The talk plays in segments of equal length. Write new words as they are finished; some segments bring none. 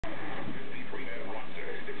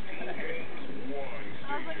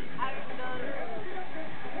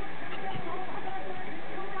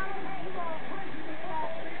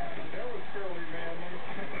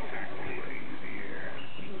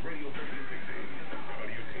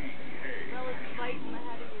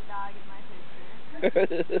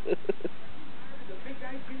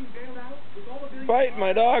Biting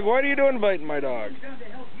my dog. What are you doing biting my dog?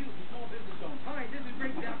 Hi, this is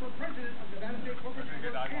Greg Zappa, president of Nevada State Corporate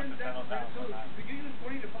Network and Zappa Credit Solutions. Could you use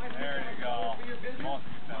 $20,000 to $500,000 for your business?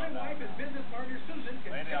 My wife and business partner Susan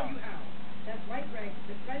can tell you how. That's right, Greg.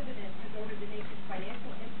 The president has ordered the nation's financial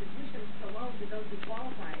institutions to loan to those who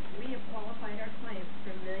qualify. We have qualified our clients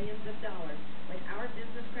for millions of dollars. With our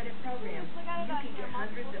business credit program, you can get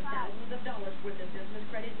hundreds of thousands of dollars worth of business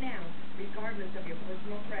credit now, regardless of your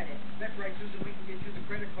personal credit. That's right, Susan. We can get you the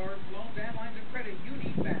credit cards, loans, and lines of credit you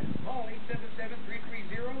need fast. Call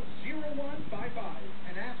 877-330-0155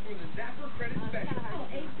 and ask for the Zapper Credit Specialist. Call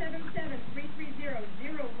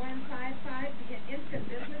 877-330-0155 to get instant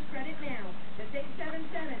business credit now. That's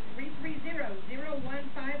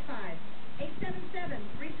 877-330-0155.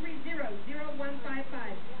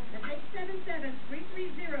 877-330-0155. That's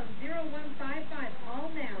 877-330-0155. Call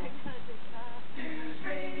now. News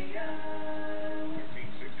Radio.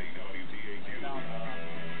 1360 WTAQ.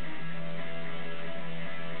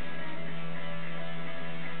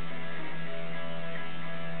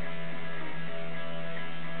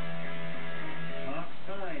 Mark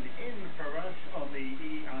Stein in for us on the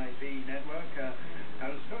EIB network. I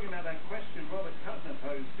was talking about that question Robert Kuttner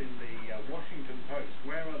posed in the Washington Post.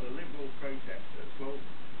 Where are the liberal protesters? Well,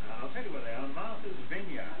 I'll tell you where they are. Martha's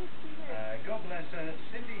Vineyard. God bless her.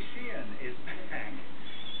 Cindy Sheehan is back.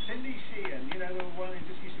 Cindy Sheehan, you know, the one who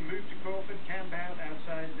just used to move to Crawford, camp out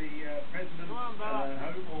outside the president's home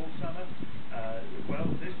all summer. Well,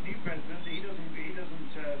 this new president, he doesn't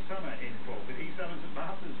summer in Crawford. He summers at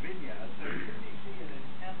Martha's Vineyard. So Cindy Sheehan is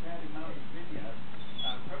camped out in Martha's Vineyard,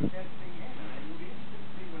 protesting him. And it will be interesting to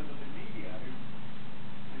see whether the media,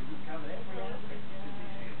 who've covered every aspect of Cindy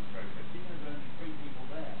Sheehan's protest, even though there are only 3 people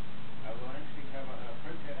there, will actually cover her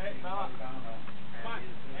protesting Obama and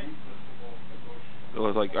his ruthless support for Bush. It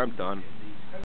was like, I'm done.